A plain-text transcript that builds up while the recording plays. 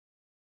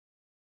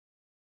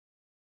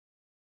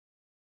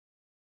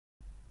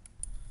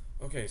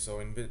Okay, so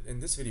in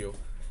this video,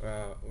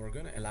 we're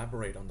going to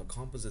elaborate on the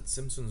Composite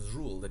Simpsons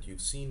Rule that you've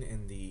seen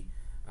in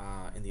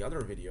the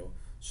other video.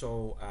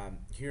 So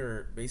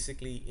here,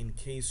 basically, in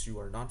case you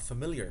are not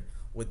familiar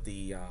with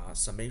the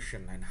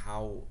summation and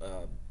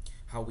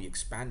how we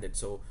expand it,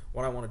 so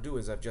what I want to do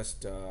is I've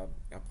just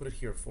I put it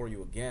here for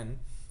you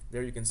again.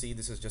 There you can see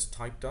this is just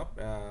typed up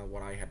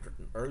what I had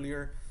written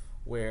earlier,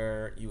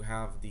 where you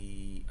have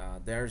the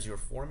there's your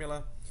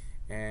formula,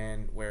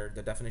 and where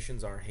the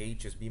definitions are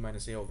h is b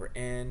minus a over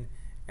n,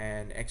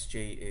 and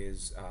xj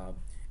is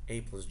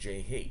a plus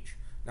jh.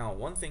 Now,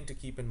 one thing to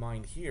keep in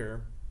mind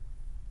here,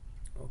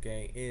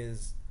 okay,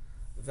 is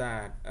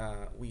that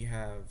we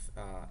have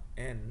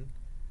n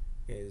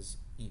is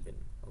even.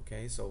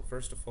 Okay, so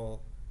first of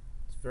all,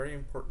 it's very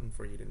important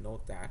for you to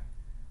note that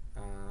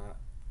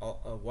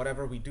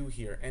whatever we do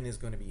here, n is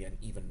going to be an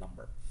even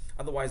number.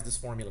 Otherwise, this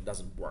formula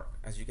doesn't work.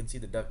 As you can see,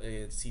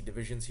 see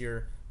divisions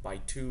here by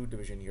 2,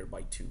 division here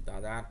by 2.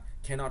 Now that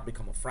cannot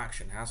become a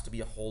fraction. It has to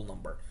be a whole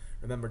number.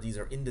 Remember, these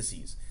are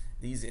indices.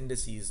 These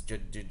indices,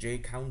 j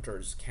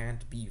counters,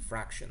 can't be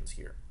fractions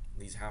here.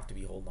 These have to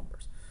be whole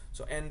numbers.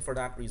 So n, for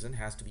that reason,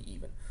 has to be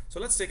even. So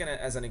let's take it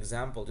as an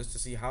example just to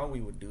see how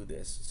we would do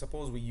this.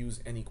 Suppose we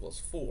use n equals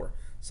 4.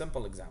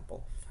 Simple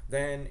example.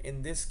 Then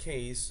in this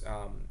case,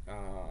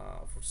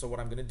 so what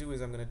I'm going to do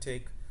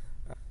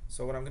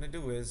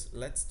is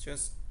let's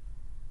just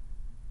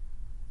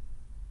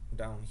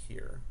down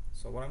here.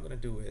 So what I'm going to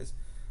do is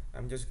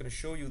I'm just going to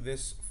show you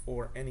this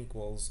for n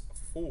equals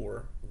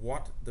 4,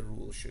 what the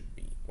rule should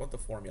be, what the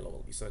formula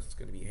will be. So it's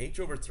going to be h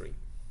over 3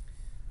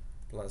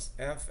 plus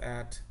f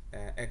at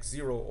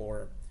x0,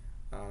 or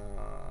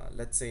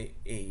let's say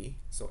a.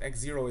 So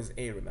x0 is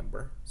a,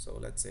 remember. So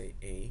let's say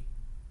a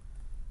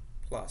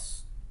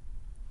plus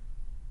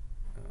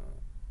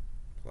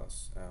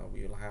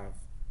we will have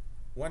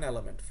one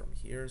element from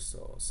here,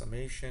 so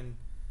summation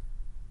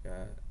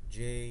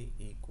j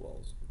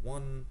equals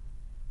 1.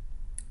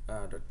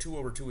 The 2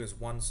 over 2 is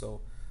 1,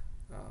 so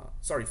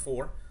sorry,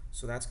 4,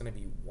 so that's going to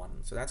be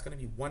 1. So that's going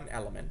to be one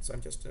element. So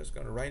I'm just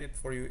going to write it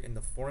for you in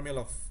the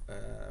formula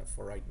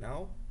for right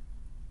now,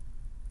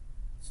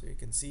 so you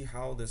can see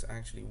how this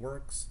actually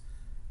works.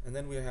 And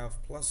then we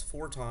have plus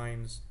 4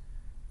 times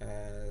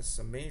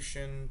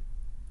summation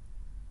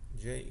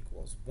j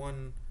equals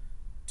 1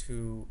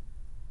 to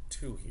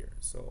 2 here.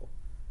 So,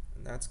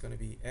 and that's going to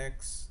be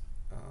x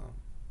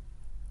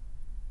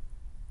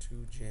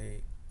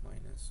 2j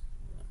minus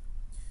 1,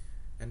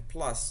 and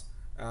plus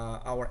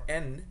our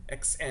n,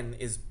 xn,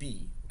 is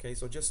b. Okay,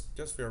 so just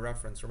for your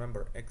reference,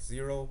 remember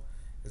x0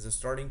 is the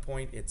starting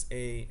point, it's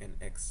a, and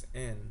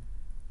xn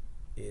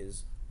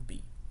is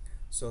b.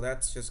 So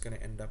that's just going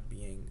to end up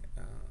being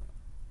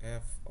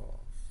f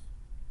of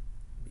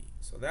b.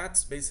 So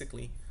that's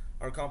basically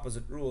our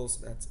composite rules.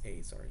 That's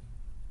a, sorry,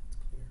 it's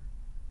clear.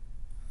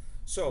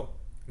 So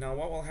now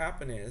what will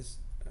happen is,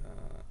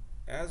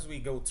 as we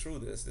go through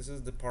this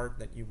is the part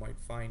that you might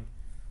find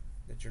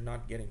that you're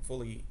not getting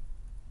fully.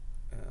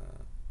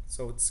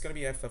 So it's going to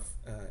be f of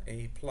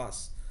a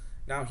plus.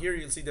 Now here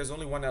you'll see there's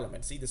only one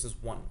element. See, this is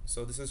 1.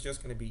 So this is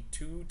just going to be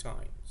 2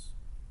 times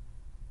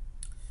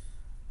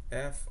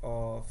f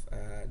of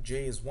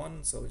j is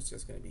 1, so it's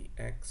just going to be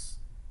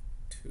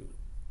x2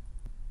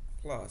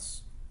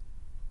 plus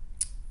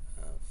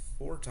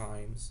 4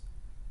 times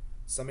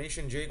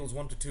summation j equals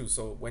 1 to 2.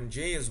 So when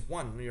j is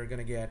 1, you're going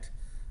to get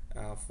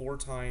 4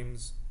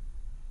 times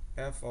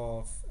f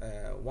of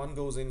 1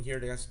 goes in here,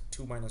 that's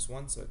 2 minus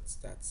 1, so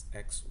that's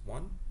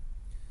x1,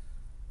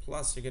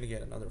 plus you're going to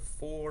get another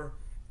 4,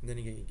 and then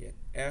you're going to get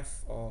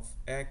f of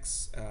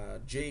x,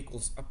 j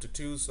equals up to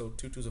 2, so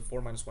 2 2s are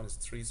 4, minus 1 is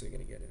 3, so you're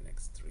going to get an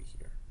x3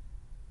 here,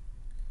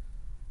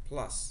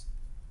 plus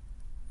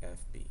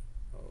fb.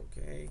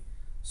 Okay,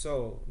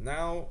 so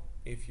now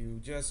if you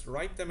just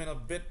write them in a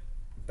bit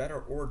better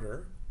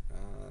order,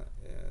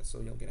 so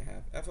you're going to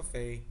have f of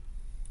a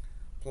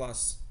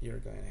plus you're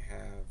going to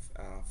have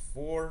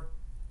 4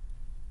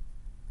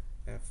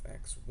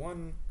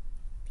 fx1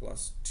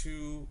 plus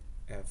 2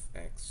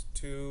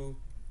 fx2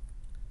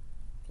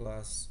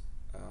 plus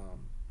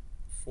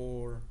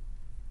 4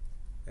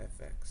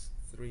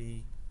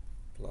 fx3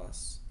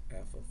 plus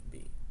f of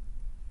b.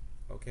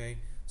 Okay,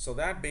 so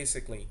that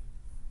basically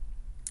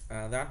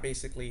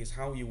is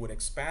how you would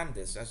expand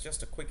this. That's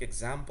just a quick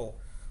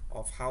example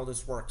of how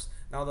this works.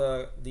 Now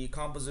the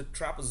composite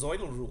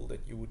trapezoidal rule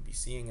that you would be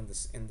seeing in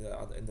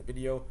the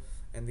video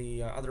and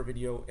the other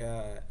video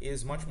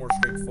is much more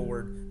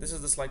straightforward. This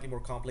is the slightly more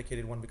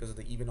complicated one because of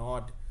the even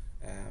odd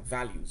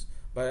values,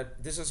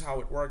 but this is how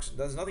it works.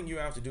 There's nothing you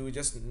have to do.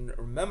 Just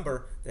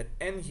remember that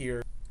n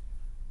here,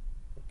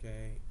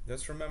 okay,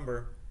 just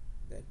remember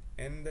that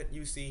n that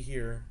you see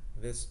here,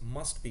 this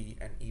must be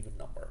an even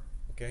number.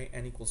 Okay,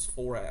 n equals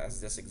 4 as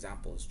this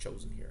example is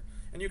chosen here.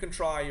 And you can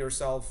try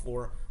yourself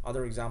for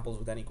other examples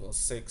with n equals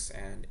 6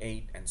 and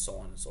 8 and so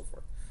on and so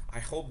forth. I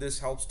hope this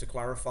helps to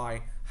clarify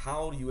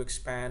how you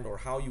expand or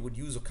how you would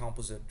use a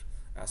composite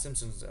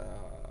Simpsons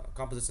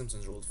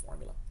rules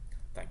formula.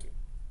 Thank you.